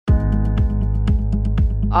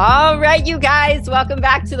All right, you guys, welcome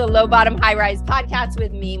back to the Low Bottom High Rise podcast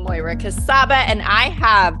with me, Moira Casaba, and I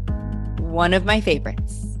have one of my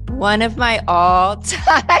favorites, one of my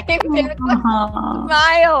all-time favorite,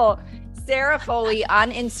 smile, Sarah Foley on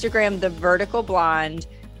Instagram, The Vertical Blonde.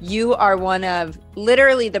 You are one of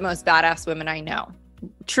literally the most badass women I know.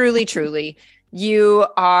 Truly, truly. You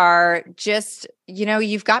are just,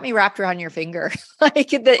 you've got me wrapped around your finger.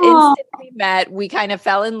 Like the instant we met, we kind of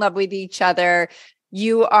fell in love with each other.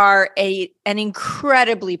 You are an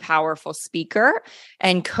incredibly powerful speaker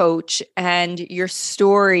and coach, and your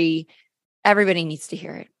story, everybody needs to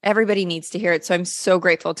hear it. Everybody needs to hear it. So I'm so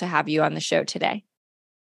grateful to have you on the show today.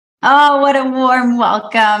 Oh, what a warm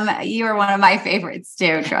welcome. You are one of my favorites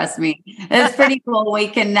too, trust me. It's pretty cool. We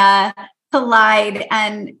can collide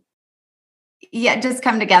and just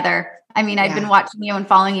come together. I mean, I've been watching you and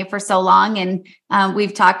following you for so long, and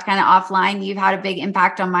we've talked kind of offline. You've had a big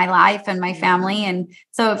impact on my life and my family. And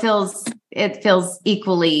so it feels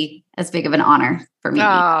equally as big of an honor for me.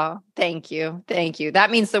 Oh, thank you. Thank you.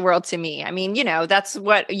 That means the world to me. I mean, that's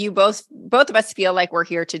what you both of us feel like we're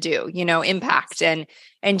here to do, impact and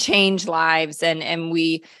change lives. And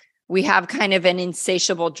we have kind of an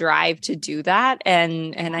insatiable drive to do that.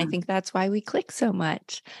 And I think that's why we click so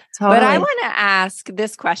much. Totally. But I want to ask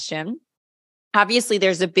this question. Obviously,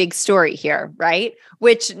 there's a big story here, right?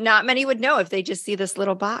 Which not many would know if they just see this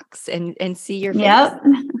little box and see your face.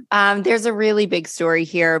 Yep. There's a really big story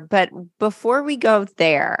here. But before we go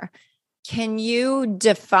there, can you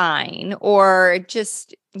define or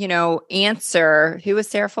just, answer who is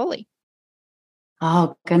Sarah Foley?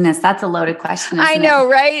 Oh, goodness. That's a loaded question. I know,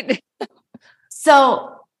 right?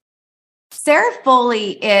 So Sarah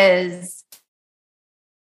Foley is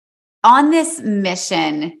on this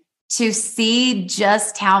mission to see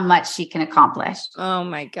just how much she can accomplish. Oh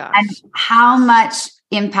my gosh. And how much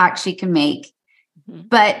impact she can make. Mm-hmm.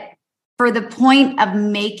 But for the point of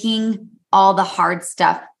making all the hard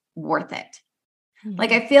stuff worth it. Mm-hmm.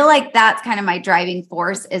 Like, I feel like that's kind of my driving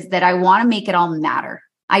force, is that I want to make it all matter.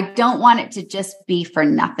 I don't want it to just be for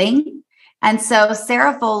nothing. And so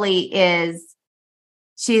Sarah Foley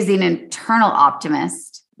she's an eternal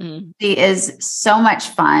optimist. Mm. She is so much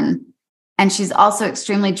fun. And she's also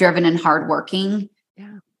extremely driven and hardworking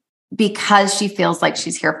because she feels like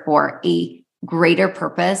she's here for a greater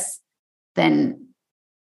purpose than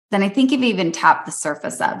I think you've even tapped the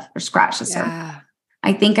surface of or scratched the surface.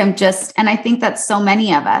 I think I think that's so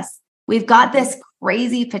many of us. We've got this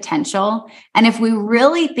crazy potential. And if we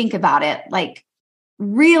really think about it,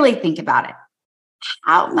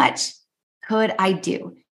 how much could I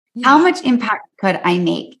do? Yeah. How much impact could I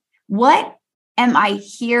make? What am I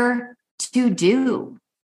here to do?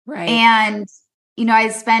 Right. And, I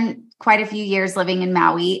spent quite a few years living in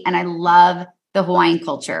Maui, and I love the Hawaiian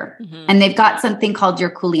culture. Mm-hmm. And they've got something called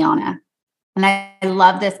your kuleana. And I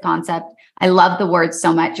love this concept. I love the word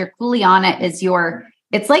so much. Your kuleana is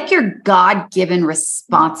it's like your God-given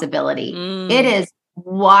responsibility. Mm. It is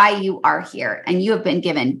why you are here. And you have been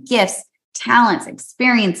given gifts, talents,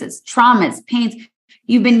 experiences, traumas, pains.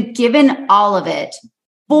 You've been given all of it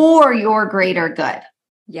for your greater good.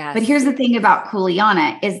 Yes. But here's the thing about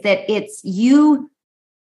kuleana is that it's you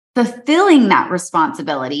fulfilling that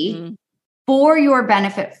responsibility for your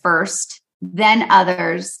benefit first, then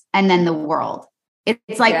others, and then the world.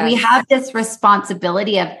 It's like we have this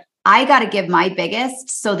responsibility of, I got to give my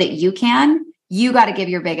biggest so that you got to give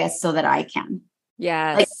your biggest so that I can.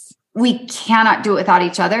 Yes. Like, we cannot do it without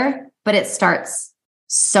each other, but it starts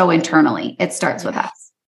so internally. It starts with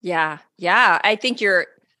us. Yeah. Yeah. I think you're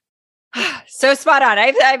so spot on.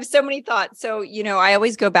 I have so many thoughts. So, I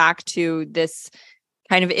always go back to this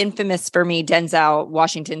kind of infamous for me, Denzel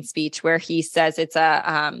Washington speech, where he says it's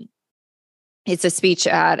a speech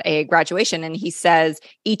at a graduation. And he says,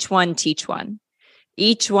 each one teach one.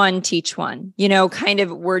 Each one teach one, kind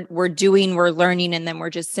of we're learning, and then we're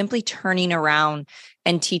just simply turning around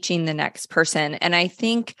and teaching the next person. And I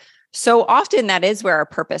think so often that is where our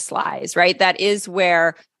purpose lies, right? That is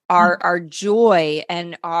where our joy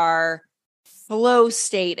and our flow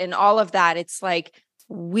state and all of that. It's like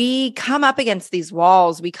we come up against these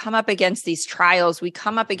walls, we come up against these trials, we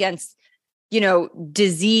come up against,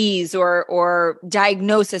 disease or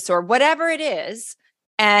diagnosis or whatever it is.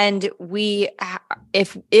 And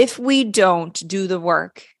if we don't do the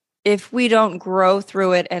work, if we don't grow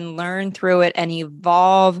through it and learn through it and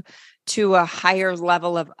evolve to a higher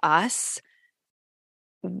level of us,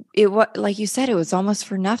 it was, like you said, it was almost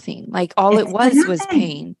for nothing. Like all it was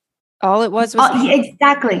pain. All it was pain.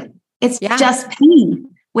 Exactly. It's just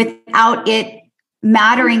pain without it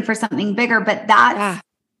mattering for something bigger. But that's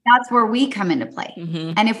that's where we come into play.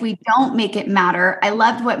 Mm-hmm. And if we don't make it matter, I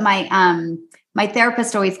loved what my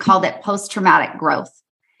therapist always called it post-traumatic growth.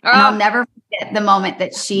 And I'll never forget the moment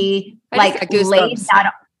that she laid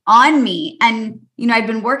that on me. And, I'd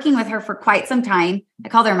been working with her for quite some time. I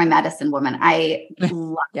called her my medicine woman. I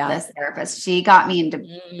love this therapist. She got me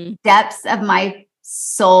into depths of my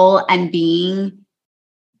soul and being.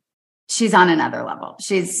 She's on another level.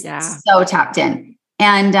 She's so tapped in.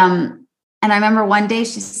 And I remember one day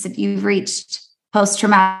she said, "You've reached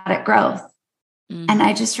post-traumatic growth." And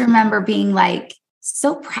I just remember being like,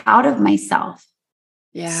 so proud of myself.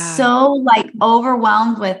 Yeah. So like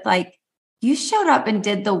overwhelmed with like, you showed up and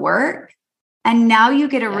did the work, and now you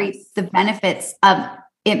get to reap the benefits of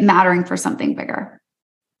it mattering for something bigger.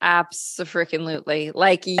 Absolutely.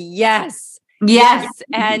 Like, yes.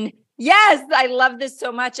 And yes, I love this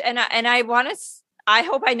so much. And I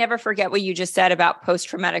hope I never forget what you just said about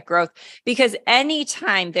post-traumatic growth, because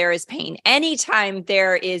anytime there is pain, anytime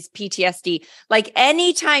there is PTSD, like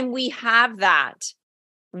anytime we have that,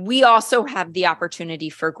 we also have the opportunity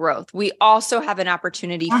for growth. We also have an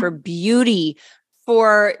opportunity for beauty,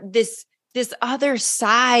 for this other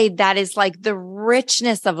side that is like the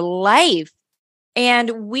richness of life.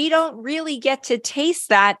 And we don't really get to taste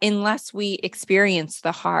that unless we experience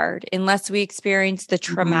the hard, unless we experience the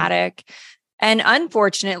traumatic. And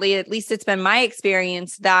unfortunately, at least it's been my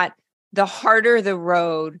experience, that the harder the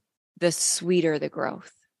road, the sweeter the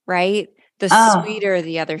growth, right? The sweeter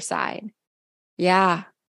the other side. Yeah.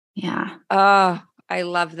 Yeah. Oh, I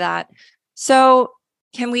love that. So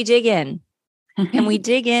can we dig in? Can we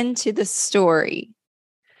dig into the story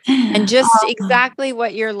and just exactly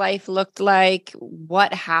what your life looked like,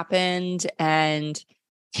 what happened? And,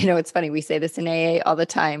 it's funny, we say this in AA all the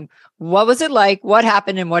time. What was it like? What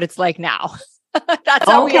happened? And what it's like now? That's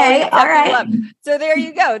how we always set people up. So there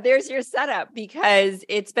you go. There's your setup, because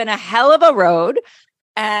it's been a hell of a road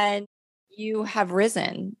and you have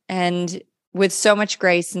risen, and with so much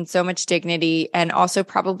grace and so much dignity, and also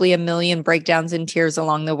probably a million breakdowns and tears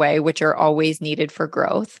along the way, which are always needed for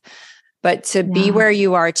growth. But to be where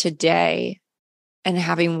you are today and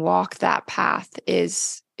having walked that path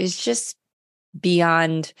is just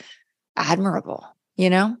beyond admirable,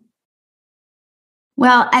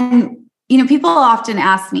 Well, and, people often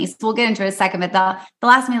ask me, so we'll get into it in a second, but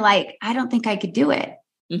they'll ask me like, I don't think I could do it.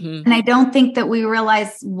 Mm-hmm. And I don't think that we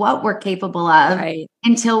realize what we're capable of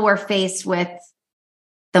until we're faced with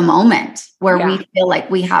the moment where we feel like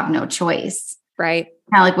we have no choice. Right.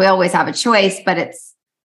 Kind of like we always have a choice, but it's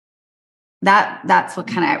that's what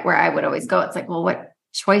kind of where I would always go. It's like, well, what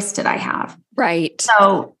choice did I have? Right.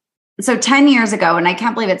 So 10 years ago, and I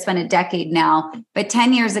can't believe it's been a decade now, but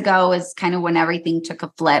 10 years ago was kind of when everything took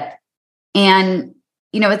a flip. And,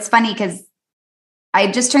 it's funny because I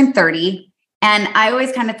just turned 30. And I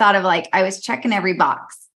always kind of thought of like, I was checking every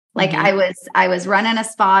box. Like I was running a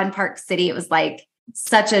spa in Park City. It was like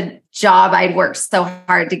such a job I'd worked so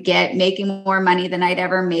hard to get, making more money than I'd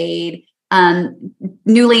ever made.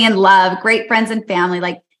 Newly in love, great friends and family.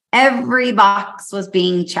 Like every box was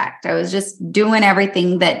being checked. I was just doing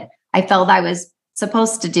everything that I felt I was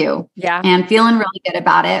supposed to do. Yeah. And feeling really good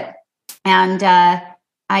about it. And,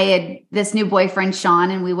 I had this new boyfriend, Sean,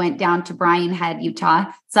 and we went down to Brian Head, Utah,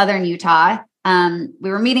 Southern Utah. We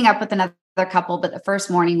were meeting up with another couple, but the first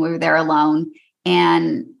morning we were there alone.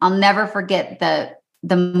 And I'll never forget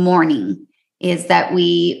the morning is that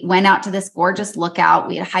we went out to this gorgeous lookout.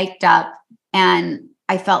 We had hiked up, and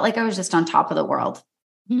I felt like I was just on top of the world,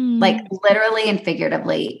 like literally and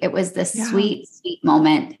figuratively. It was this sweet, sweet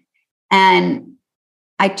moment. And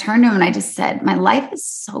I turned to him and I just said, my life is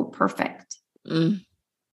so perfect.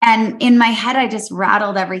 And in my head, I just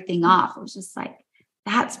rattled everything off. It was just like,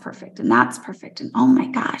 that's perfect. And that's perfect. And oh my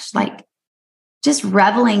gosh, like just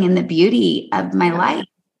reveling in the beauty of my life.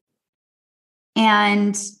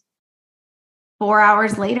 And 4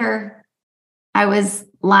 hours later, I was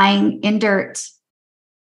lying in dirt,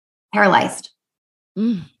 paralyzed.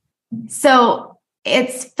 So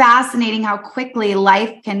it's fascinating how quickly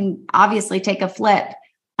life can obviously take a flip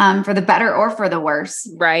for the better or for the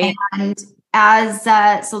worse. Right. And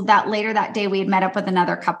so that later that day, we had met up with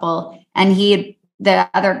another couple, and the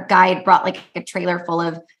other guy had brought like a trailer full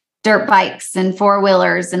of dirt bikes and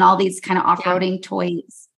four-wheelers and all these kind of off-roading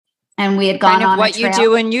toys. And we had gone kind of on what you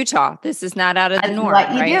do in Utah. This is not out of the norm.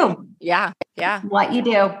 What you do. Yeah. Yeah. What you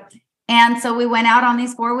do. And so we went out on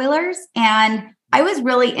these four-wheelers, and I was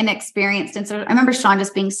really inexperienced. And so I remember Sean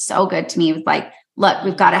just being so good to me. He was like, look,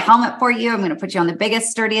 we've got a helmet for you. I'm going to put you on the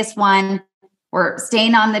biggest, sturdiest one. We're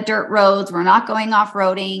staying on the dirt roads. We're not going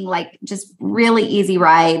off-roading, like just really easy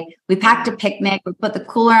ride. We packed a picnic. We put the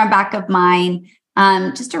cooler on back of mine.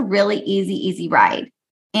 Just a really easy ride.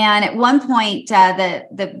 And at one point,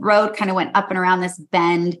 the road kind of went up and around this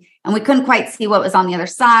bend, and we couldn't quite see what was on the other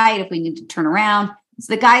side, if we needed to turn around.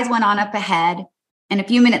 So the guys went on up ahead. And a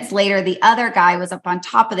few minutes later, the other guy was up on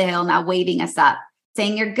top of the hill now waving us up,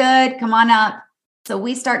 saying, "You're good, come on up." So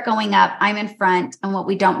we start going up. I'm in front. And what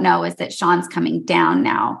we don't know is that Sean's coming down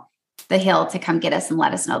now the hill to come get us and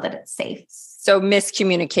let us know that it's safe. So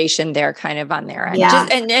miscommunication there kind of on their end. Yeah.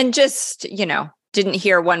 Just, didn't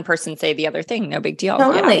hear one person say the other thing. No big deal.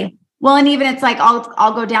 Totally. Yeah. Well, and even it's like,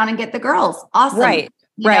 I'll go down and get the girls. Awesome. Right.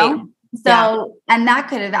 You know? So, and that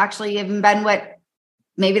could have actually even been what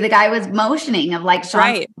maybe the guy was motioning of like,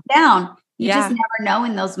 Sean, down. You just never know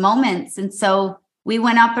in those moments. And so we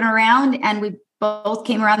went up and around, and we both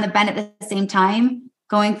came around the bend at the same time,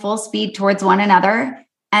 going full speed towards one another.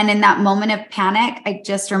 And in that moment of panic, I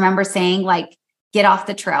just remember saying, like, get off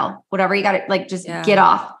the trail, whatever you got to, like, just get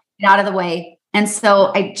off, get out of the way. And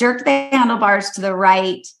so I jerked the handlebars to the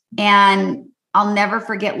right, and I'll never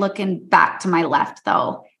forget looking back to my left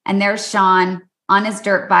though. And there's Sean on his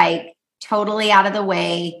dirt bike, totally out of the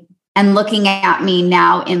way, and looking at me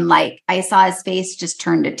now in like, I saw his face just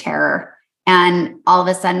turn to terror. And all of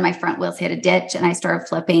a sudden my front wheels hit a ditch and I started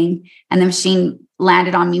flipping, and the machine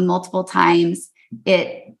landed on me multiple times.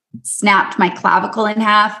 It snapped my clavicle in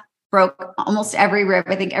half, broke almost every rib,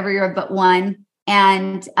 I think every rib but one,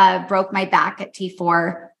 and broke my back at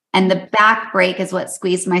T4. And the back break is what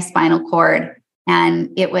squeezed my spinal cord. And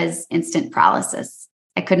it was instant paralysis.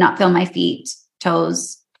 I could not feel my feet,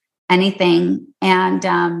 toes, anything. And,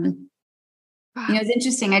 it's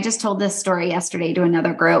interesting. I just told this story yesterday to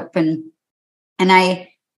another group, and I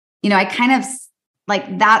kind of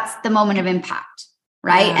like, that's the moment of impact.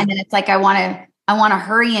 Right. Yeah. And then it's like, I want to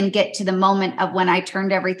hurry and get to the moment of when I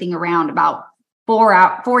turned everything around about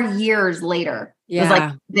 4 years later. Yeah. It was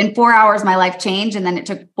like, in 4 hours, my life changed. And then it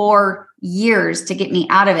took 4 years to get me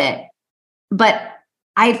out of it. But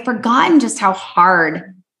I'd forgotten just how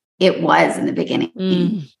hard it was in the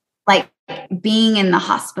beginning. Like being in the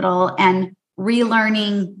hospital and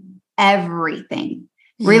relearning everything,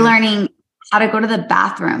 relearning how to go to the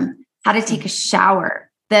bathroom, how to take a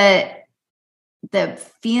shower, the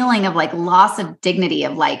feeling of like loss of dignity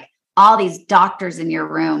of like all these doctors in your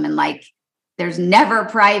room, and like there's never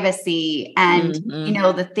privacy, and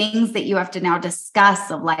the things that you have to now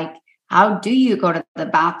discuss of like, how do you go to the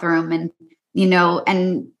bathroom, and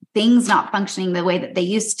and things not functioning the way that they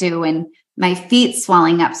used to, and my feet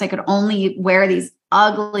swelling up so I could only wear these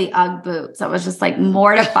ugly Ugg boots. I was just like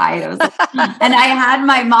mortified. I was like, and I had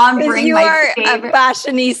my mom bring my favorite. A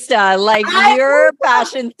fashionista. Like your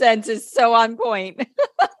fashion sense is so on point.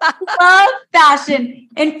 Love fashion.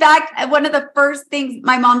 In fact, one of the first things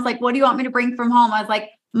my mom's like, "What do you want me to bring from home?" I was like,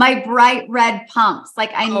 "My bright red pumps.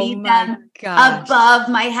 Like I need them above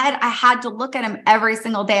my head." I had to look at them every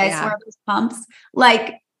single day. I swear those pumps,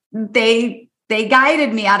 like they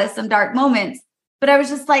guided me out of some dark moments. But I was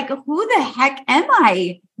just like, who the heck am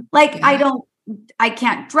I? Like, I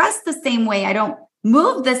can't dress the same way. I don't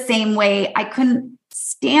move the same way. I couldn't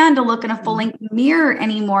stand to look in a full length mirror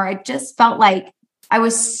anymore. I just felt like I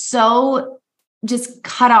was so just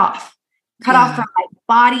cut off from my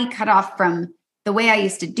body, cut off from the way I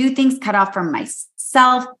used to do things, cut off from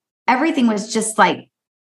myself. Everything was just like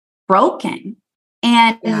broken.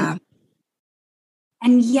 And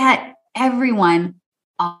yet everyone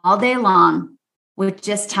all day long would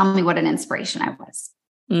just tell me what an inspiration I was.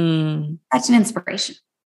 Such an inspiration.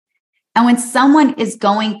 And when someone is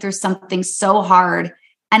going through something so hard,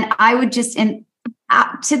 and I would just, to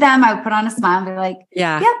them, I would put on a smile and be like,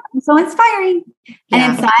 yep, I'm so inspiring. Yeah.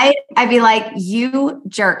 And inside I'd be like, you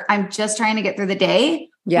jerk. I'm just trying to get through the day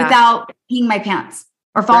without peeing my pants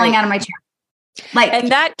or falling out of my chair. Like,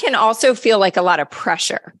 and that can also feel like a lot of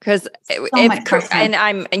pressure because and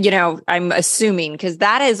I'm assuming, because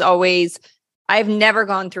that is always, I've never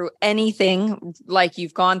gone through anything like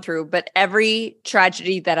you've gone through, but every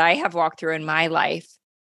tragedy that I have walked through in my life,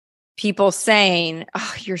 people saying,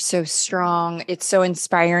 "Oh, you're so strong. It's so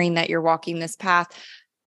inspiring that you're walking this path."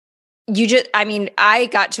 I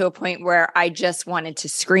got to a point where I just wanted to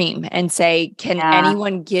scream and say, can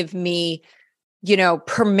anyone give me,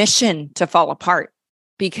 permission to fall apart?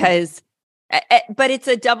 Because, but it's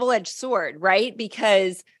a double-edged sword, right?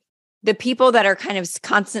 Because the people that are kind of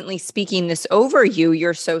constantly speaking this over you,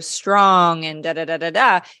 you're so strong and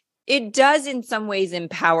it does in some ways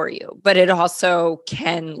empower you, but it also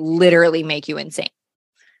can literally make you insane.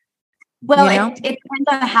 Well, it depends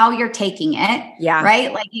on how you're taking it. Yeah.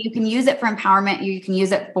 Right. Like you can use it for empowerment. You can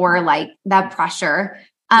use it for like that pressure.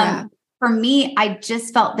 For me, I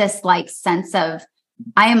just felt this like sense of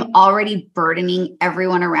I am already burdening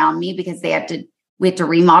everyone around me because we had to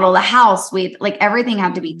remodel the house. Everything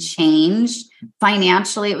had to be changed.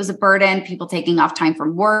 Financially, it was a burden. People taking off time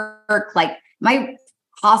from work. Like my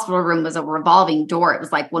hospital room was a revolving door. It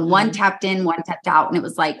was like when one tapped in, one tapped out. And it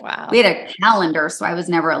was like, we had a calendar. So I was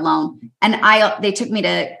never alone. And they took me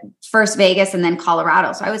to first Vegas and then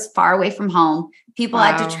Colorado. So I was far away from home. People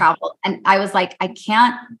had to travel. And I was like, I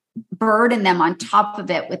can't burden them on top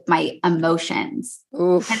of it with my emotions.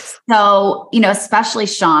 Oof. And so, especially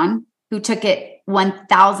Sean, who took it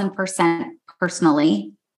 1000%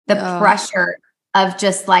 personally, the pressure of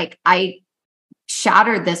just like, I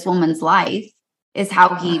shattered this woman's life is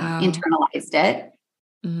how he internalized it.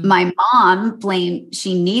 My mom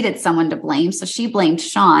she needed someone to blame. So she blamed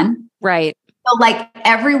Sean. Right. So like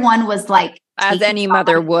everyone was like, as any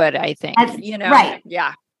mother would, I think, right.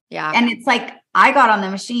 Yeah. Yeah. And it's like, I got on the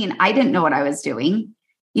machine. I didn't know what I was doing.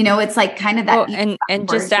 It's like kind of that. And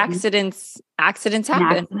just accidents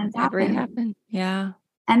happen. Happen. Yeah.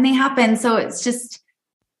 And they happen. So it's just,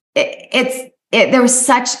 there was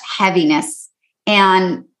such heaviness.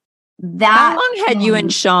 And that. How long had you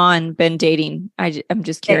and Sean been dating? I'm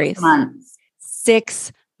just curious. 6 months.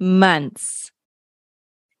 6 months.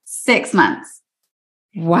 6 months.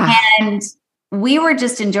 Wow. And we were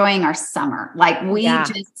just enjoying our summer. Like we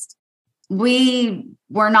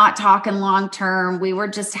were not talking long-term. We were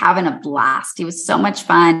just having a blast. He was so much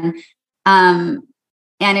fun. But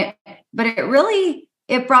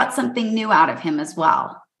it brought something new out of him as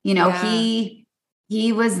well.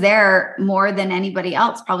 He was there more than anybody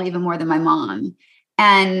else, probably even more than my mom.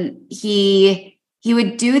 And he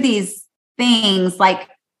would do these things. Like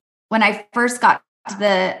when I first got to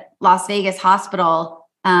the Las Vegas hospital,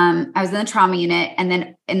 I was in the trauma unit, and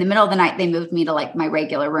then in the middle of the night, they moved me to like my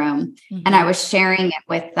regular room, and I was sharing it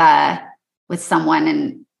with someone,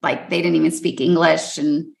 and like, they didn't even speak English.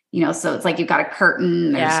 And, so it's like, you've got a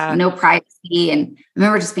curtain, there's no privacy. And I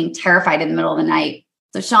remember just being terrified in the middle of the night.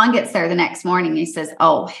 So Sean gets there the next morning and he says,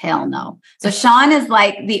 oh, hell no. So Sean is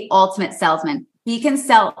like the ultimate salesman. He can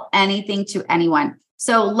sell anything to anyone.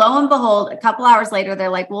 So lo and behold, a couple hours later, they're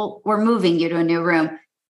like, well, we're moving you to a new room.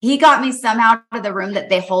 He got me somehow to the room that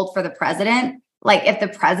they hold for the president. Like if the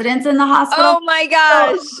president's in the hospital. Oh my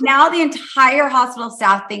gosh. So now the entire hospital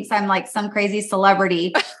staff thinks I'm like some crazy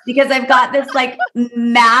celebrity because I've got this like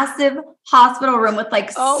massive hospital room with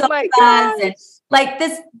like sofas and like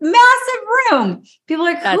this massive room. People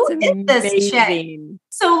are like, who is this chick?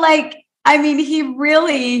 So like, I mean, he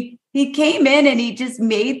came in and he just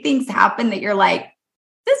made things happen that you're like,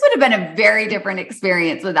 this would have been a very different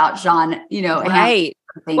experience without Sean, Right.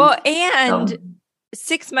 Well, and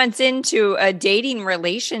 6 months into a dating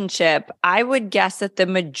relationship, I would guess that the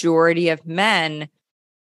majority of men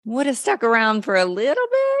would have stuck around for a little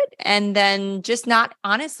bit and then just not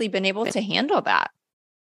honestly been able to handle that.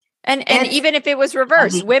 And even if it was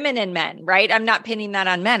reversed, women and men, right? I'm not pinning that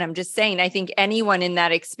on men. I'm just saying, I think anyone in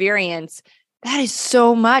that experience, that is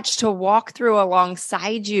so much to walk through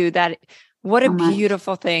alongside you. What a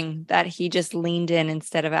beautiful thing that he just leaned in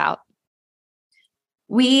instead of out.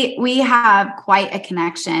 We have quite a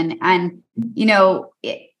connection, and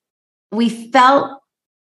we felt,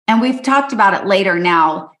 and we've talked about it later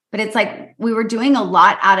now, but it's like we were doing a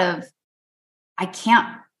lot out of, I can't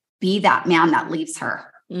be that man that leaves her.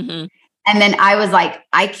 And then I was like,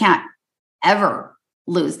 I can't ever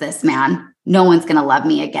lose this man. No one's going to love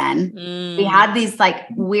me again. We had these like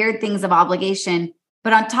weird things of obligation,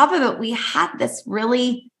 but on top of it, we had this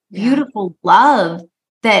really beautiful love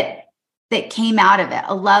that came out of it.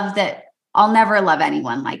 A love that I'll never love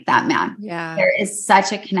anyone like that man. Yeah. There is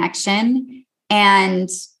such a connection and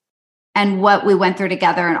what we went through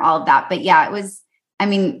together and all of that. But yeah, it was,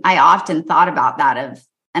 I often thought about that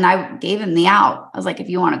and I gave him the out. I was like, if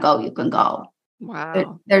you want to go, you can go.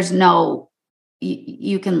 Wow. There's no,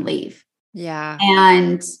 you can leave. Yeah.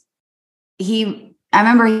 And I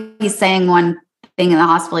remember he saying one thing in the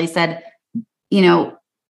hospital. He said,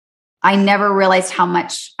 I never realized how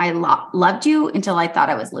much I loved you until I thought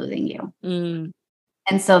I was losing you.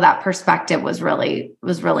 And so that perspective was really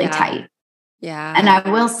tight. Yeah. And I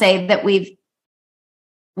will say that we've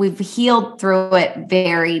healed through it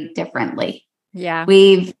very differently. Yeah.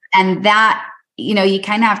 And that, you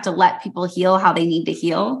kind of have to let people heal how they need to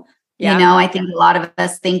heal. Yeah. I think a lot of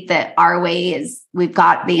us think that our way is we've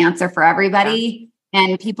got the answer for everybody,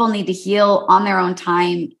 and people need to heal on their own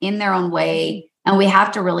time, in their own way. And we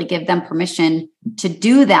have to really give them permission to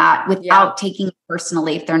do that without taking it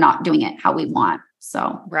personally if they're not doing it how we want.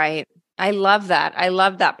 So, right. I love that. I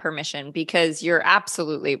love that permission because you're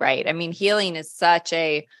absolutely right. Healing is such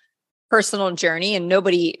a personal journey, and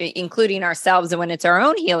nobody, including ourselves, and when it's our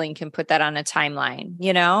own healing, can put that on a timeline,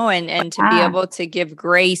 and to be able to give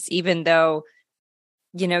grace, even though,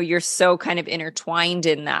 you're so kind of intertwined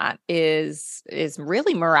in that is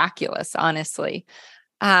really miraculous, honestly.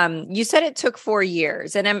 You said it took 4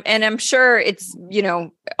 years, and I'm sure it's,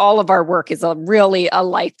 all of our work is really a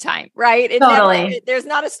lifetime, right? Totally. There's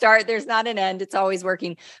not a start, there's not an end. It's always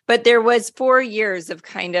working. But there was 4 years of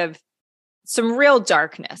kind of some real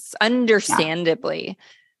darkness, understandably. Yeah.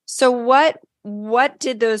 So what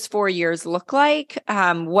did those 4 years look like?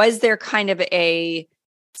 Was there kind of a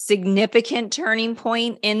significant turning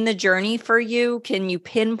point in the journey for you? Can you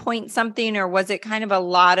pinpoint something, or was it kind of a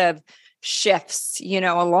lot of shifts,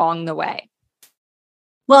 along the way?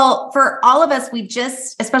 Well, for all of us,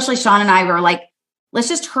 especially Sean and I, were like, let's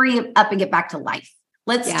just hurry up and get back to life.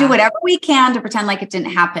 Let's do whatever we can to pretend like it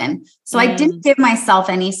didn't happen. So I didn't give myself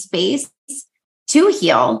any space to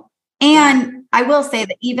heal. And I will say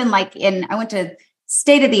that even I went to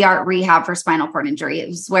state-of-the-art rehab for spinal cord injury. It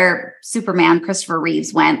was where Superman, Christopher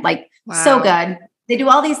Reeves went, so good. They do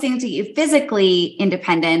all these things to get you physically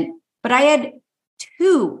independent, but I had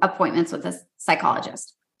 2 appointments with a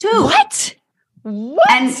psychologist. 2. What?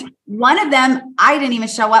 And one of them I didn't even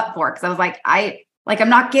show up for because I was like, I'm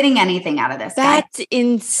not getting anything out of this. That's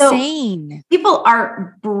insane. So people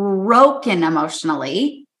are broken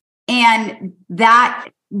emotionally, and that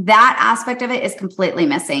aspect of it is completely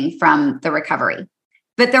missing from the recovery.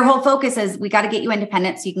 But their whole focus is, we got to get you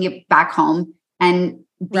independent so you can get back home and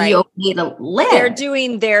be okay to live. They're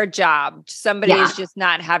doing their job. Somebody is just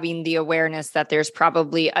not having the awareness that there's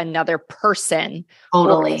probably another person,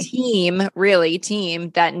 totally, team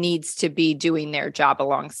that needs to be doing their job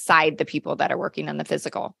alongside the people that are working on the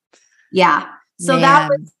physical. Yeah. So that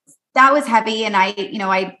was heavy. And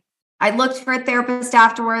I looked for a therapist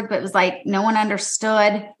afterwards, but it was like, no one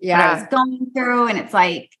understood what I was going through. And it's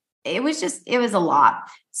like, it was a lot.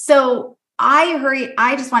 So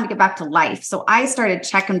I just wanted to get back to life. So I started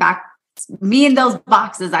checking back me and those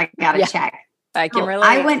boxes I got to check. I can relate.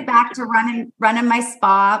 I went back to running my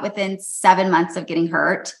spa within 7 months of getting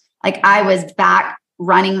hurt. I was back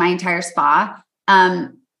running my entire spa,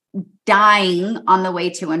 dying on the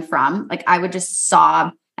way to and from. I would just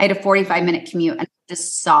sob. I had a 45-minute commute and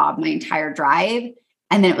just sob my entire drive.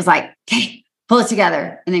 And then it was like, okay, pull it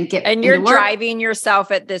together and then get. And you're driving yourself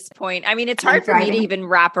at this point. I mean, it's hard for me to even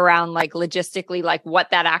wrap around logistically, what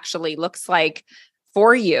that actually looks like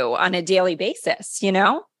for you on a daily basis,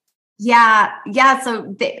 Yeah. Yeah.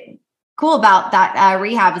 So cool about that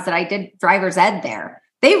rehab is that I did driver's ed there.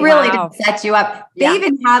 They really did set you up. They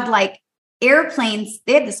even had airplanes.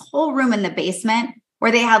 They had this whole room in the basement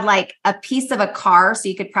where they had a piece of a car so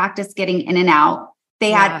you could practice getting in and out.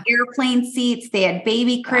 They had airplane seats. They had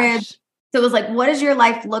baby cribs. So it was what does your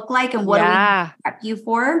life look like, and what do we prep you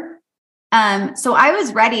for? So I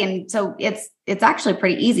was ready. And so it's actually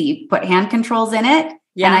pretty easy. You put hand controls in it,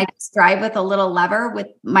 and I just drive with a little lever with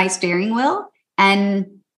my steering wheel.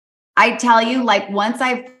 And I tell you, once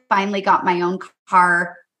I finally got my own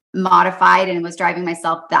car modified and was driving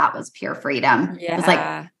myself, that was pure freedom. Yeah.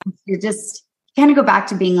 It was you kind of go back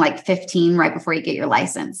to being 15 right before you get your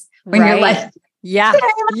license. When you're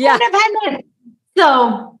independent.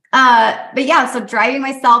 So, so driving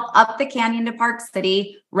myself up the canyon to Park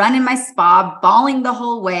City, running my spa, bawling the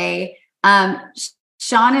whole way.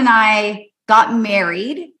 Sean and I got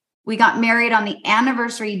married. We got married on the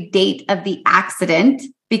anniversary date of the accident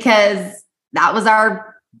because that was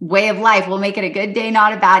our way of life. We'll make it a good day,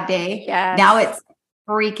 not a bad day. Yes. Now it's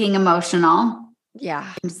freaking emotional.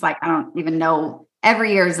 Yeah. I'm just I don't even know.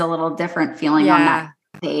 Every year is a little different feeling on that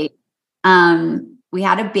date. We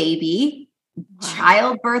had a baby. Wow.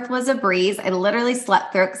 Childbirth was a breeze. I literally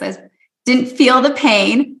slept through it because I didn't feel the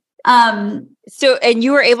pain. So, and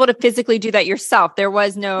you were able to physically do that yourself. There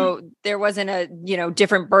wasn't a,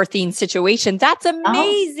 different birthing situation. That's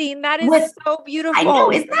amazing. That is so beautiful. I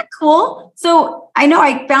know. Isn't that cool? So I know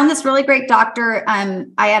I found this really great doctor. I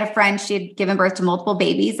had a friend, she had given birth to multiple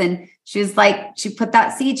babies, and she was she put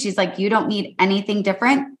that seed. She's like, you don't need anything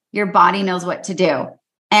different. Your body knows what to do.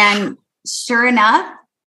 And sure enough,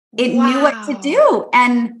 it knew what to do.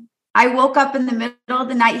 And I woke up in the middle of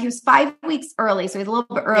the night. He was 5 weeks early, so he was a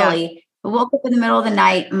little bit early. Yeah. I woke up in the middle of the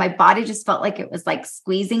night and my body just felt like it was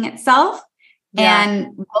squeezing itself and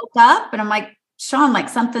woke up and I'm like, Sean,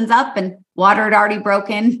 something's up, and water had already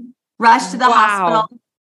broken, rushed to the hospital,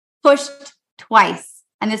 pushed twice.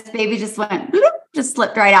 And this baby just went, just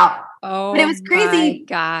slipped right out. Oh, but it was crazy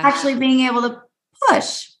actually being able to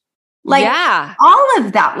push. All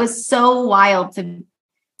of that was so wild to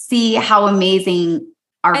see how amazing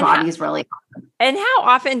our bodies really are. And how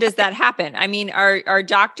often does that happen? I mean, are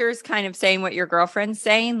doctors kind of saying what your girlfriend's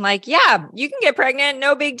saying? Like, yeah, you can get pregnant,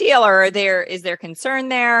 no big deal. Or is there concern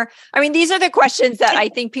there? I mean, these are the questions that I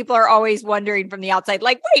think people are always wondering from the outside.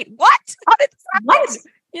 Like, wait, what? How did this happen? What?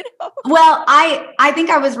 You know? Well, I think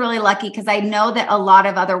I was really lucky because I know that a lot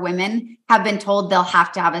of other women have been told they'll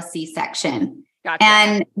have to have a C-section. Gotcha.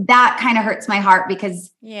 And that kind of hurts my heart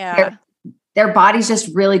because their bodies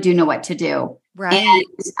just really do know what to do. Right.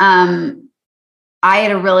 And I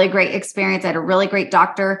had a really great experience. I had a really great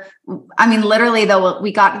doctor. I mean, literally though,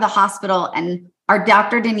 we got to the hospital and our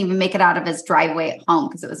doctor didn't even make it out of his driveway at home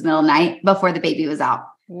because it was middle of the night before the baby was out.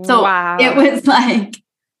 So it was like,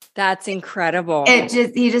 that's incredible.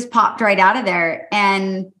 He just popped right out of there.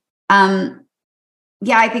 And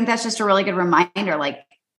I think that's just a really good reminder. Like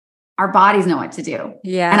our bodies know what to do.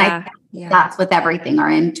 Yeah. And I think that's with everything,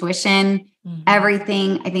 our intuition,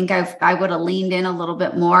 everything. I think I would have leaned in a little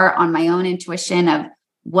bit more on my own intuition of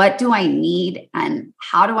what do I need and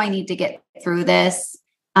how do I need to get through this?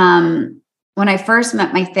 When I first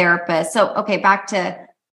met my therapist, back to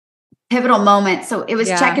pivotal moment. So it was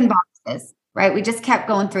checking boxes, right? We just kept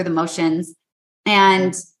going through the motions.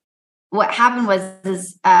 And what happened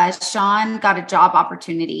was Sean got a job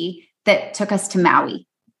opportunity that took us to Maui,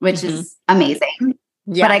 which is amazing.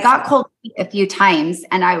 Yes. But I got cold feet a few times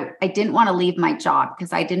and I didn't want to leave my job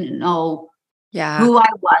because I didn't know who I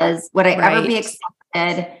was. Would I ever be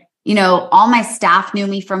accepted? You know, all my staff knew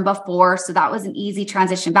me from before. So that was an easy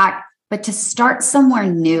transition back. But to start somewhere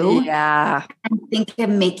new and think of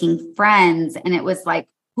making friends. And it was like,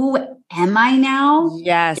 who am I now?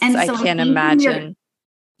 Yes, and so I can imagine.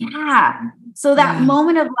 So that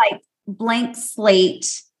moment of like blank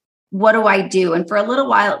slate, what do I do? And for a little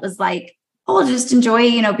while, it was like, I'll just enjoy,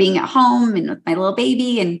 being at home and with my little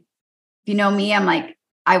baby. And if you know me, I'm like,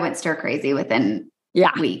 I went stir crazy within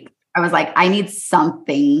a week. I was like, I need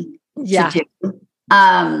something to do.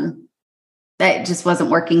 That just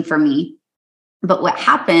wasn't working for me. But what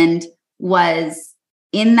happened was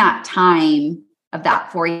in that time of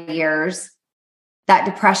that 4 years, that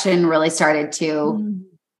depression really started to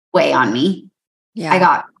weigh on me. I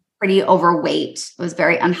got pretty overweight. It was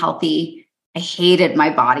very unhealthy. I hated my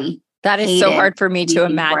body. That is so hard for me to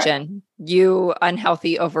imagine. You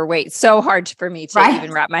unhealthy, overweight. So hard for me to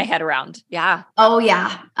even wrap my head around. Yeah. Oh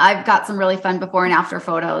yeah. I've got some really fun before and after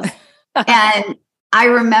photos. And I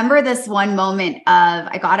remember this one moment of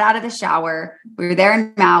I got out of the shower. We were there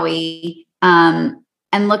in Maui,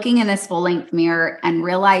 and looking in this full length mirror and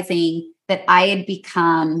realizing that I had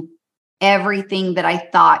become everything that I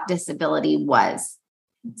thought disability was.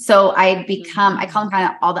 So I had become, I call them kind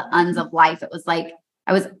of all the uns of life. It was like,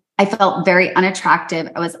 I felt very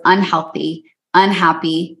unattractive. I was unhealthy,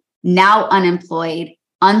 unhappy, now unemployed,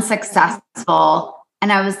 unsuccessful.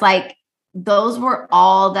 And I was like, those were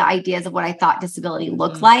all the ideas of what I thought disability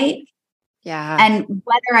looked like. Yeah. And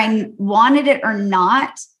whether I wanted it or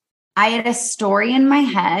not, I had a story in my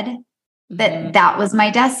head that was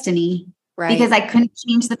my destiny, because I couldn't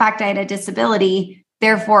change the fact I had a disability.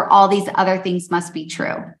 Therefore, all these other things must be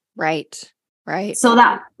true. Right. So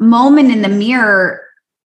that moment in the mirror,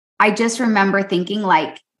 I just remember thinking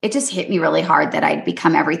like, it just hit me really hard that I'd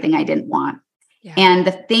become everything I didn't want. Yeah. And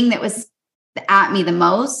the thing that was at me the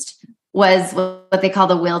most was what they call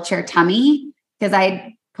the wheelchair tummy, because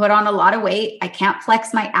I put on a lot of weight. I can't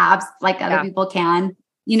flex my abs like other people can.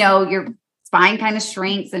 Your spine kind of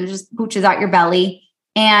shrinks and it just pooches out your belly.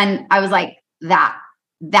 And I was like,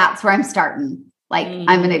 that's where I'm starting. Like,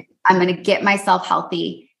 I'm going to get myself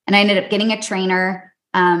healthy. And I ended up getting a trainer,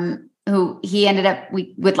 who he ended up,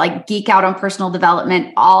 we would like geek out on personal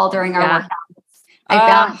development all during our workouts. I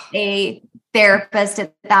found a therapist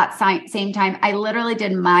at that same time. I literally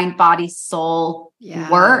did mind, body, soul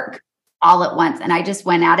work all at once. And I just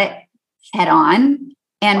went at it head on.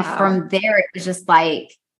 And from there, it was just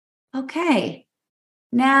like, okay,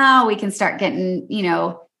 now we can start getting,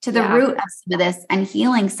 to the root of some of this and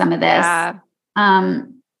healing some of this. Yeah.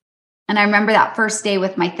 And I remember that first day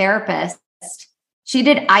with my therapist, she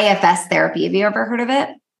did IFS therapy. Have you ever heard of it?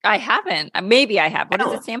 I haven't. Maybe I have. What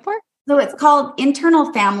does it stand for? So it's called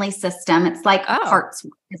Internal Family System. It's like parts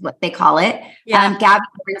is what they call it. Yeah. Gabby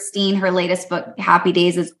Bernstein, her latest book, Happy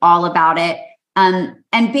Days, is all about it.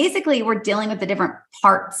 And basically we're dealing with the different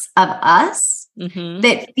parts of us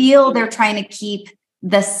that feel they're trying to keep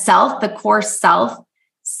the core self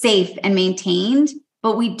safe and maintained,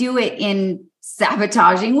 but we do it in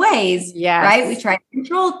sabotaging ways, right? We try to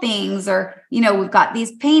control things, or, we've got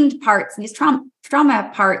these pain parts and these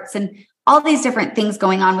trauma parts and all these different things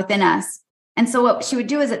going on within us. And so what she would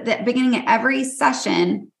do is at the beginning of every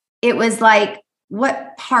session, it was like,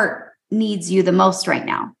 what part needs you the most right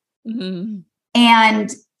now? Mm-hmm.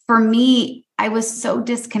 And for me, I was so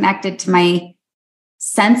disconnected to my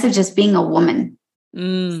sense of just being a woman,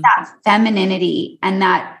 that femininity and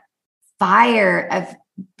that fire of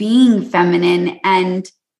being feminine.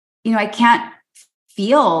 And, I can't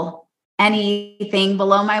feel anything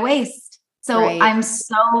below my waist. So I'm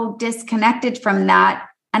so disconnected from that.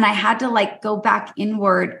 And I had to like go back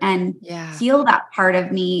inward and heal that part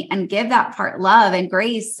of me and give that part love and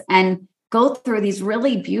grace and go through these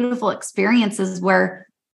really beautiful experiences where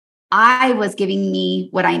I was giving me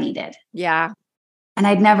what I needed. Yeah. And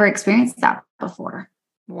I'd never experienced that before.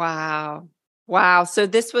 Wow. So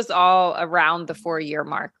this was all around the 4-year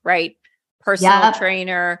mark, right? Personal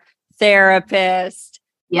trainer, therapist,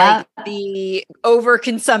 like the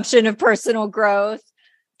overconsumption of personal growth,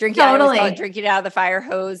 drinking out of the fire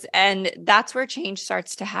hose. And that's where change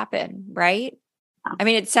starts to happen, right? I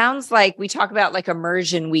mean, it sounds like we talk about like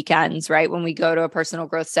immersion weekends, right? When we go to a personal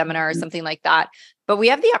growth seminar or something like that, but we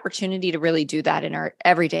have the opportunity to really do that in our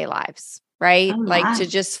everyday lives, right? Like to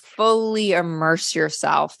just fully immerse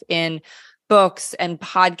yourself in books and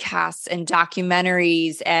podcasts and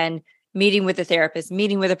documentaries and meeting with a therapist,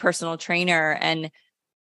 meeting with a personal trainer. And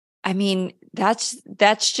I mean, that's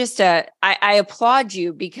just I applaud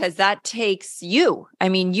you because that takes you. I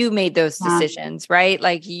mean, you made those decisions, right?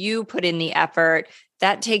 Like you put in the effort.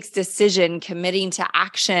 That takes decision, committing to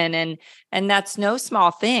action. And that's no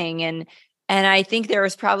small thing. And I think there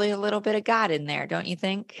was probably a little bit of God in there, don't you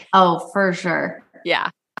think? Oh, for sure. Yeah.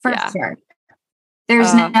 For sure.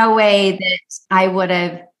 There's no way that I would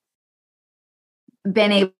have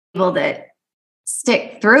been able to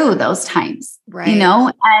stick through those times, right?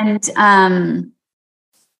 And,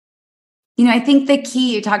 I think the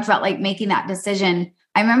key you talked about, like making that decision.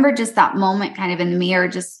 I remember just that moment kind of in the mirror,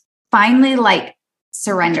 just finally like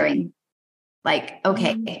surrendering, like,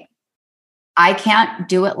 okay, I can't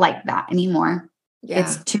do it like that anymore.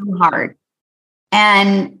 It's too hard.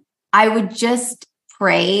 And I would just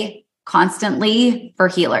pray constantly for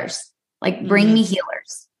healers, like bring me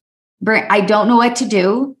healers. I don't know what to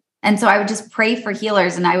do. And so I would just pray for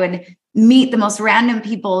healers, and I would meet the most random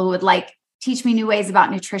people who would like teach me new ways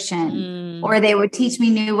about nutrition, or they would teach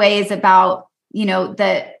me new ways about,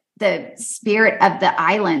 the spirit of the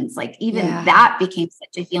islands. Like even that became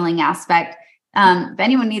such a healing aspect. If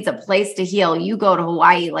anyone needs a place to heal, you go to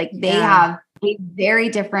Hawaii. Like they have a very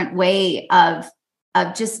different way of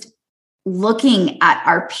just looking at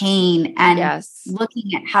our pain and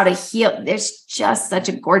looking at how to heal. There's just such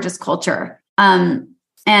a gorgeous culture. And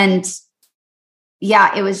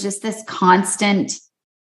it was just this constant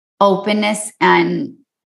openness and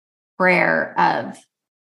prayer of,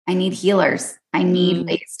 I need healers. I need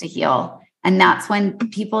ways to heal. And that's when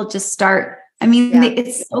people just start. I mean,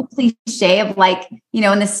 it's so cliche of like,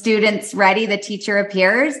 when the student's ready, the teacher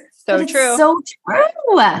appears. So true. So true.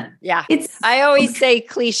 Yeah. I always say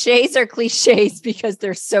cliches are cliches because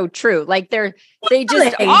they're so true. Like they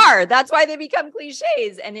just are. That's why they become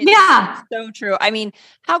cliches. And it's so true. I mean,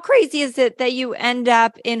 how crazy is it that you end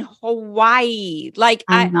up in Hawaii? Like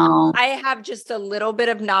I know. I have just a little bit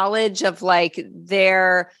of knowledge of like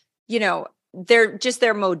their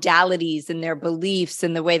modalities and their beliefs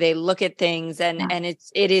and the way they look at things. And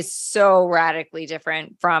it is so radically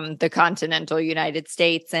different from the continental United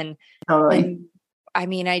States. And I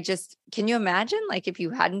mean, can you imagine like if you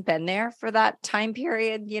hadn't been there for that time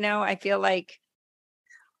period, I feel like.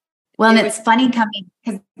 Well, and it's funny coming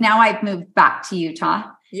because now I've moved back to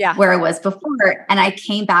Utah where I was before, and I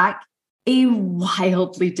came back a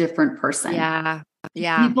wildly different person.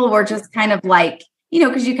 Yeah. People were just kind of like,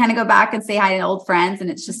 because you kind of go back and say hi to old friends, and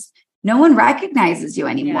it's just no one recognizes you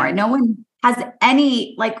anymore. No one has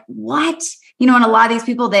any like what, and a lot of these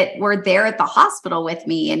people that were there at the hospital with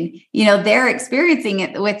me and, they're experiencing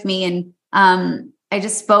it with me. And I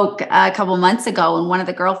just spoke a couple months ago, and one of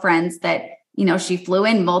the girlfriends that, she flew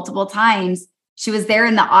in multiple times, she was there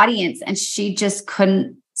in the audience and she just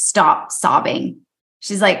couldn't stop sobbing.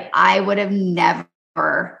 She's like, I would have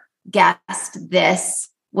never guessed this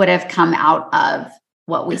would have come out of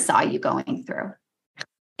what we saw you going through.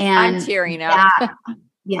 And I'm tearing up.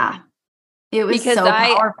 It was because so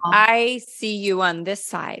powerful. I see you on this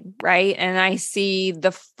side, right? And I see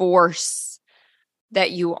the force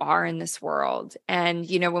that you are in this world. And,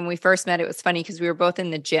 when we first met, it was funny because we were both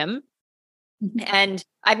in the gym. And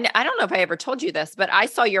I don't know if I ever told you this, but I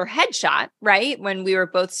saw your headshot, right? When we were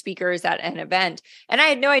both speakers at an event, and I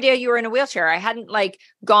had no idea you were in a wheelchair. I hadn't like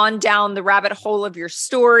gone down the rabbit hole of your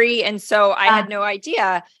story. And so I had no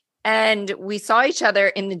idea. And we saw each other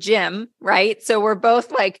in the gym, right? So we're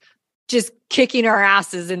both like just kicking our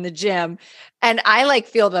asses in the gym. And I like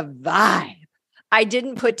feel the vibe. I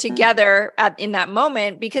didn't put together in that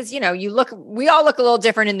moment because, we all look a little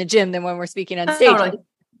different in the gym than when we're speaking on stage. Totally.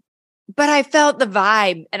 But I felt the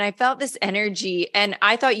vibe and I felt this energy, and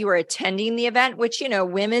I thought you were attending the event, which,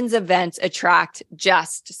 women's events attract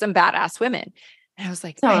just some badass women. And I was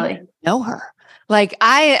like, totally. I need to know her. Like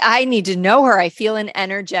I need to know her. I feel an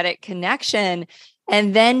energetic connection.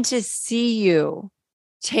 And then to see you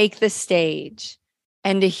take the stage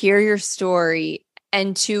and to hear your story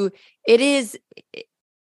and it is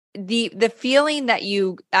the feeling that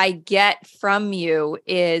I get from you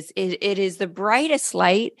is it is the brightest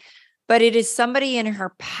light, but it is somebody in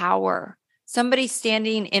her power, somebody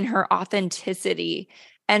standing in her authenticity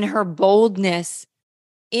and her boldness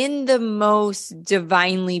in the most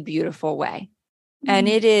divinely beautiful way. And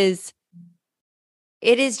it is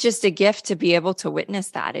just a gift to be able to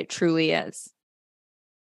witness that. It truly is.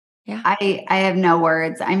 Yeah. I have no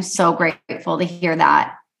words. I'm so grateful to hear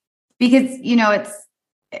that because,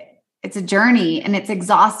 it's a journey and it's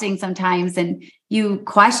exhausting sometimes. And you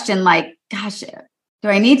question like, gosh, do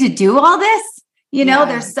I need to do all this?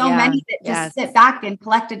 There's so many that just sit back and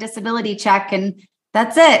collect a disability check and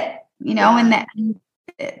that's it, and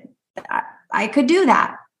I could do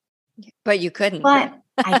that. But you couldn't. But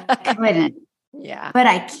I couldn't. Yeah. But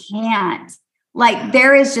I can't. Like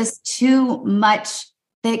there is just too much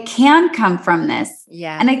that can come from this.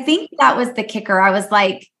 Yeah. And I think that was the kicker. I was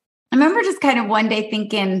like, I remember just kind of one day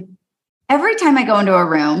thinking, every time I go into a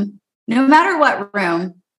room, no matter what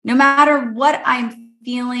I'm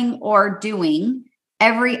feeling or doing,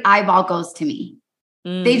 every eyeball goes to me.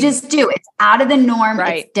 They just do. It's out of the norm.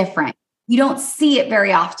 Right. It's different. You don't see it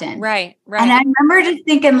very often. Right. And I remember just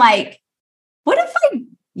thinking like, what if I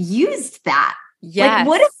used that? Yes. Like,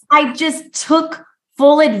 what if I just took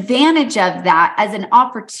full advantage of that as an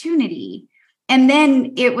opportunity? And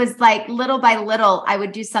then it was like little by little, I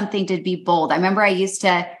would do something to be bold. I remember I used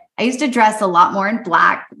to dress a lot more in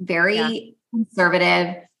black, very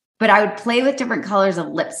conservative, but I would play with different colors of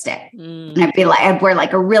lipstick. And I'd wear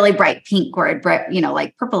like a really bright pink or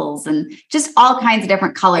like purples and just all kinds of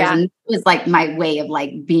different colors. Yeah. And it was like my way of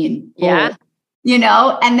like being bold,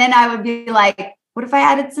 and then I would be like, what if I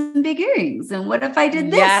added some big earrings? And what if I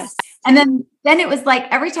did this? Yes. And then it was like,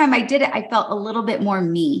 every time I did it, I felt a little bit more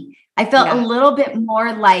me. I felt a little bit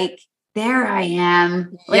more like, there I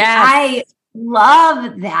am. Like I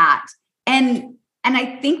love that. And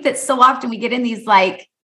I think that so often we get in these like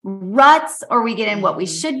ruts, or we get in what we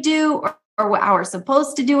should do or how we're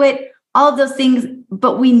supposed to do it, all of those things,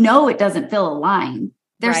 but we know it doesn't feel aligned.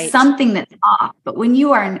 There's something that's off. But when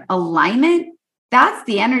you are in alignment, that's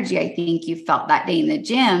the energy I think you felt that day in the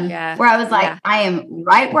gym, where I was like, I am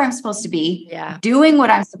right where I'm supposed to be, doing what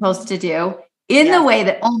I'm supposed to do in the way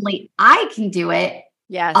that only I can do it.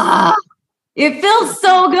 Yes. It feels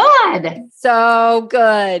so good. So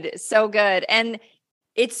good. So good. And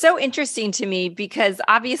it's so interesting to me because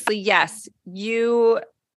obviously, yes, you're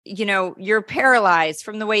paralyzed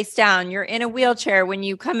from the waist down. You're in a wheelchair when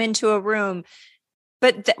you come into a room.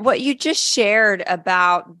 But what you just shared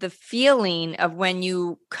about the feeling of when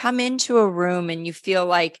you come into a room and you feel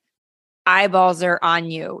like eyeballs are on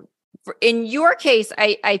you. In your case,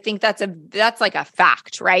 I think that's like a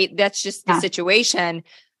fact, right? That's just the situation.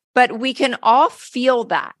 But we can all feel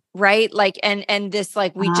that, right? Like, and this,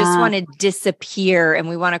 like, we just want to disappear and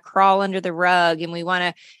we want to crawl under the rug and we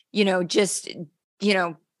want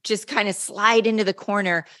to, just kind of slide into the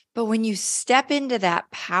corner. But when you step into that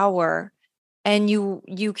power and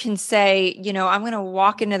you can say, I'm going to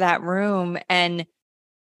walk into that room and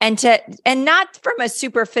not from a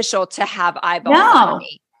superficial to have eyeballs on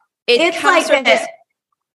me. It's like from this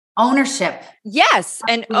ownership. Yes.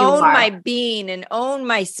 And own my being and own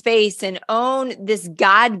my space and own this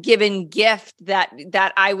God-given gift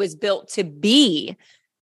that I was built to be.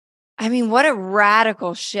 I mean, what a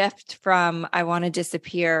radical shift from I want to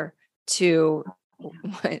disappear to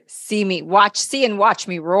see and watch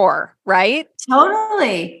me roar, right?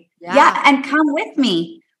 Totally. Yeah. And come with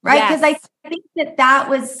me, right? Because I think that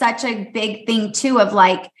was such a big thing too, of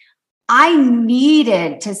like, I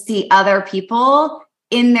needed to see other people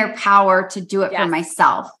in their power to do it for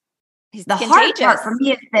myself. The hard part for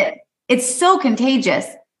me is that it's so contagious.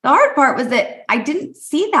 The hard part was that I didn't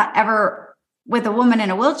see that ever with a woman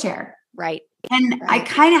in a wheelchair. Right. And I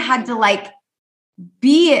kind of had to like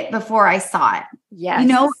be it before I saw it.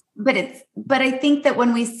 Yes. But I think that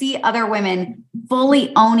when we see other women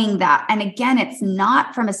fully owning that, and again, it's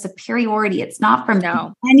not from a superiority. It's not from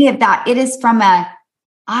any of that. It is from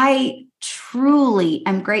I truly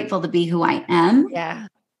am grateful to be who I am. Yeah.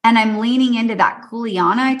 And I'm leaning into that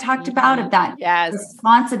Kuleana I talked about, of that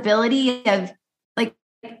responsibility of like,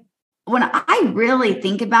 when I really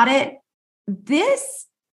think about it, this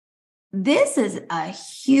is a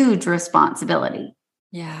huge responsibility.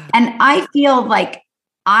 Yeah. And I feel like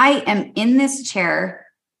I am in this chair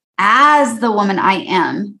as the woman I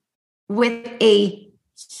am with a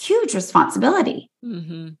huge responsibility.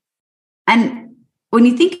 Mm-hmm. And when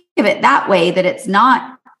you think of it that way, that it's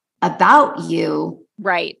not about you,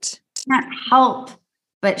 right? Can't help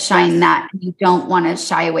but shine that you don't want to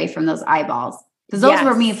shy away from those eyeballs. Because those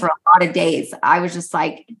were me for a lot of days. I was just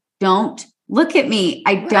like, don't look at me.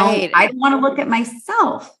 I don't want to look at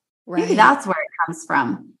myself. Right. Maybe that's where it comes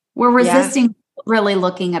from. We're resisting really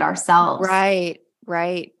looking at ourselves. Right.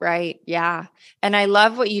 Yeah. And I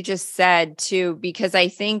love what you just said too, because I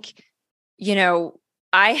think,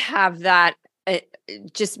 I have that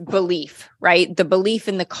just belief, right? The belief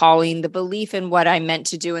in the calling, the belief in what I'm meant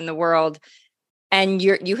to do in the world. And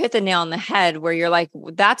you hit the nail on the head where you're like,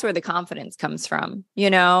 that's where the confidence comes from.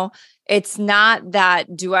 It's not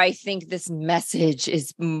that, do I think this message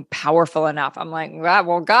is powerful enough? I'm like,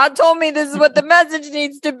 well, God told me this is what the message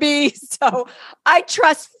needs to be. So I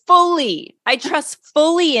trust fully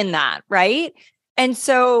in that. Right. And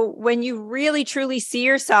so when you really truly see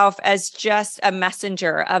yourself as just a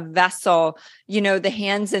messenger, a vessel, the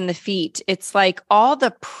hands and the feet, it's like all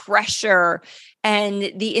the pressure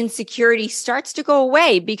and the insecurity starts to go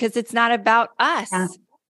away because it's not about us. Yeah.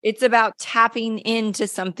 It's about tapping into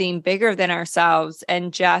something bigger than ourselves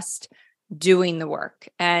and just doing the work.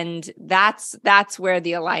 And that's where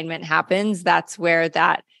the alignment happens. That's where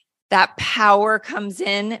that power comes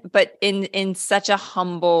in, but in such a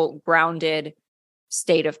humble, grounded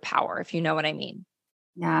state of power, if you know what I mean.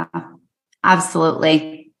 Yeah,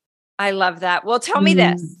 absolutely. I love that. Well, tell me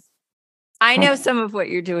this. I know some of what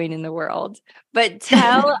you're doing in the world, but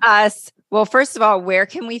tell us, well, first of all, where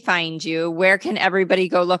can we find you? Where can everybody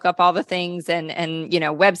go look up all the things and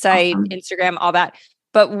website, Instagram, all that.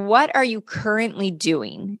 But what are you currently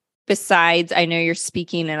doing besides, I know you're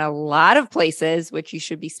speaking in a lot of places, which you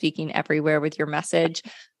should be speaking everywhere with your message.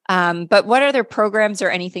 But what other programs or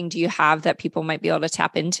anything do you have that people might be able to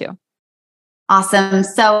tap into? Awesome.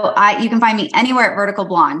 So you can find me anywhere at Vertical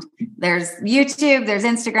Blonde. There's YouTube, there's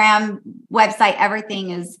Instagram, website,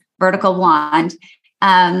 everything is Vertical Blonde.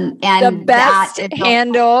 And the best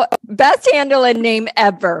handle and name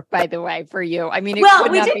ever, by the way, for you. I mean,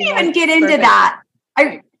 we didn't even get into that.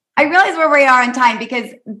 I realize where we are on time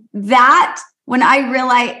because when I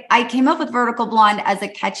realized I came up with Vertical Blonde as a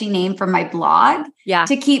catchy name for my blog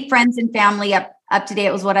to keep friends and family up to date.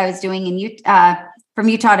 It was what I was doing from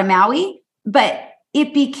Utah to Maui, but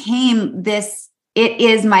it became this, it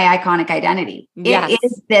is my iconic identity. Yes. It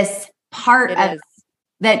is this part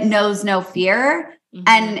that knows no fear. Mm-hmm.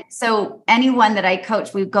 And so anyone that I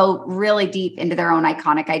coach, we go really deep into their own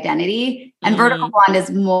iconic identity. And Vertical Blonde is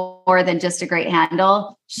more than just a great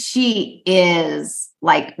handle. She is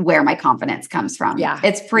like where my confidence comes from. Yeah.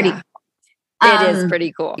 It's pretty cool. It is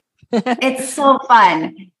pretty cool. It's so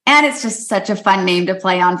fun. And it's just such a fun name to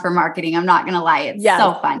play on for marketing. I'm not going to lie. It's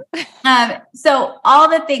so fun. So all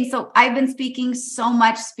the things. So I've been speaking so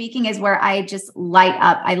much. Speaking is where I just light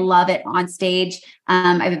up. I love it on stage.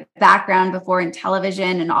 I have a background before in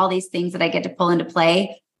television and all these things that I get to pull into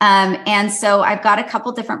play. And so I've got a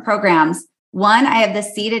couple different programs. One, I have the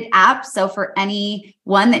Seated app. So for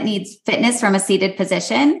anyone that needs fitness from a seated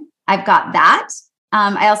position, I've got that.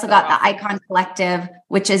 I also got the Icon Collective,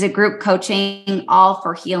 which is a group coaching all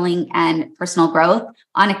for healing and personal growth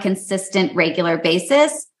on a consistent, regular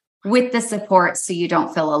basis with the support so you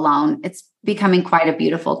don't feel alone. It's becoming quite a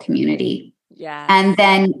beautiful community. Yeah. And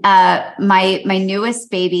then my newest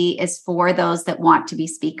baby is for those that want to be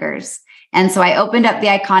speakers. And so I opened up the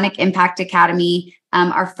Iconic Impact Academy.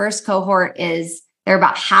 Our first cohort they're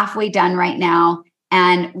about halfway done right now.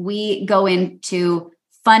 And we go into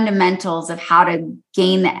fundamentals of how to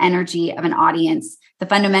gain the energy of an audience, the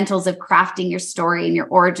fundamentals of crafting your story and your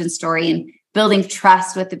origin story and building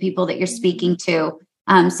trust with the people that you're speaking to.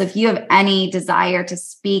 So if you have any desire to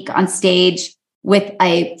speak on stage with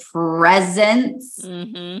a presence,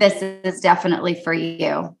 this is definitely for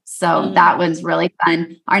you. So that one's really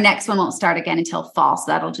fun. Our next one won't start again until fall.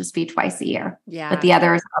 So that'll just be twice a year. Yeah. But the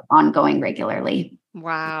others are ongoing regularly.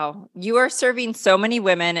 Wow. You are serving so many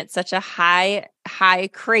women at such a high,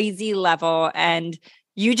 crazy level. And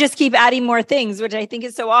you just keep adding more things, which I think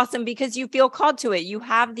is so awesome because you feel called to it. You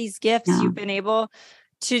have these gifts. Yeah. You've been able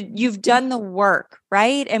to, you've done the work,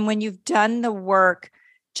 right? And when you've done the work,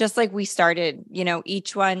 just like we started,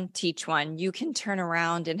 each one teach one. You can turn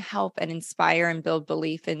around and help and inspire and build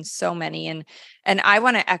belief in so many. And I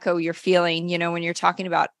want to echo your feeling, when you're talking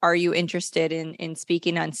about, are you interested in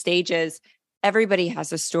speaking on stages? Everybody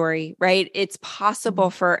has a story, right? It's possible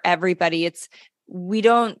for everybody.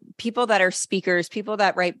 People that are speakers, people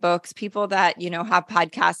that write books, people that, have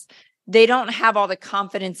podcasts, they don't have all the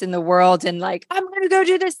confidence in the world and like, I'm going to go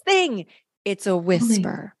do this thing. It's a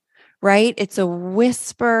whisper, right? It's a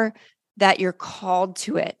whisper that you're called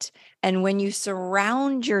to it. And when you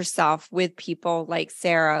surround yourself with people like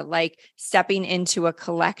Sarah, like stepping into a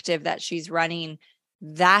collective that she's running,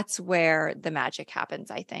 that's where the magic happens,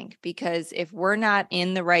 I think. Because if we're not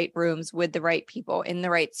in the right rooms with the right people, in the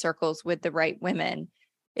right circles with the right women,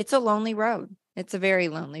 it's a lonely road. It's a very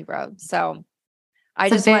lonely road. So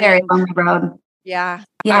it's a very lonely road. Yeah.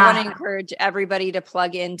 I want to encourage everybody to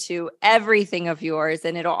plug into everything of yours,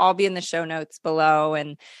 and it'll all be in the show notes below,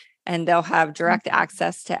 and they'll have direct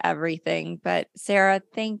access to everything. But Sarah,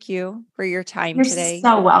 thank you for your time today. You're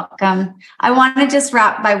so welcome. I want to just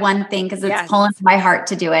wrap by one thing because it's pulling my heart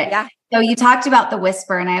to do it. Yeah. So you talked about the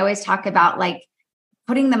whisper, and I always talk about like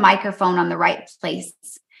putting the microphone on the right place.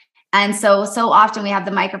 And so often we have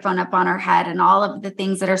the microphone up on our head and all of the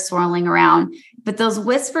things that are swirling around. But those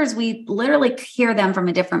whispers, we literally hear them from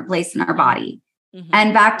a different place in our body. Mm-hmm.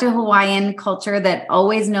 And back to Hawaiian culture that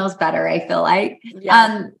always knows better, I feel like.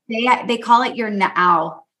 Yeah. They call it your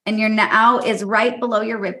na'au. And your na'au is right below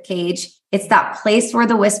your rib cage. It's that place where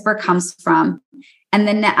the whisper comes from. And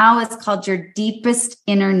the na'au is called your deepest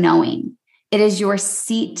inner knowing. It is your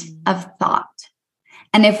seat of thought.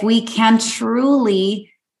 And if we can truly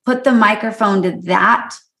put the microphone to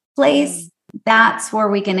that place, that's where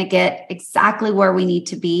we're going to get exactly where we need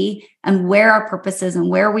to be and where our purpose is and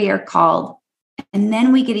where we are called. And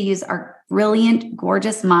then we get to use our brilliant,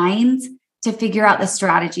 gorgeous minds to figure out the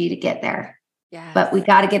strategy to get there. Yes. But we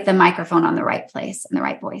got to get the microphone on the right place and the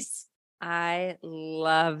right voice. I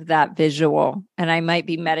love that visual. And I might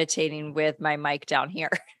be meditating with my mic down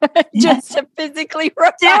here just to physically do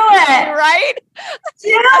it, right? Do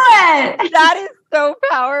it. That is so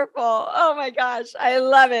powerful. Oh my gosh. I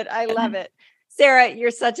love it. I love it. Sarah,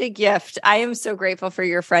 you're such a gift. I am so grateful for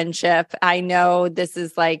your friendship. I know this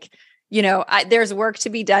is like, there's work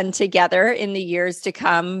to be done together in the years to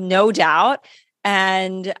come, no doubt.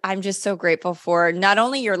 And I'm just so grateful for not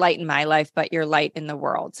only your light in my life, but your light in the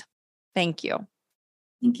world. Thank you.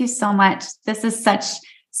 Thank you so much. This is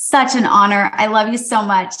such an honor. I love you so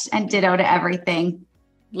much, and ditto to everything.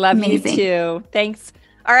 Love Amazing. You too. Thanks.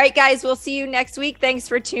 All right, guys, we'll see you next week. Thanks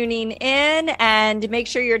for tuning in, and make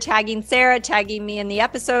sure you're tagging Sarah, tagging me in the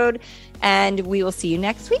episode, and we will see you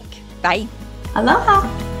next week. Bye.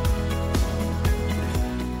 Aloha.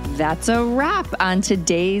 That's a wrap on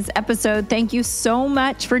today's episode. Thank you so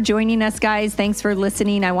much for joining us, guys. Thanks for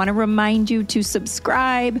listening. I want to remind you to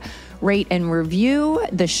subscribe, rate, and review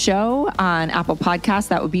the show on Apple Podcasts.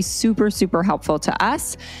 That would be super, super helpful to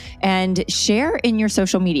us. And share in your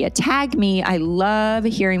social media. Tag me. I love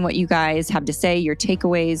hearing what you guys have to say, your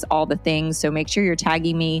takeaways, all the things. So make sure you're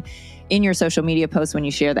tagging me in your social media posts when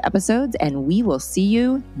you share the episodes, and we will see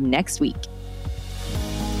you next week.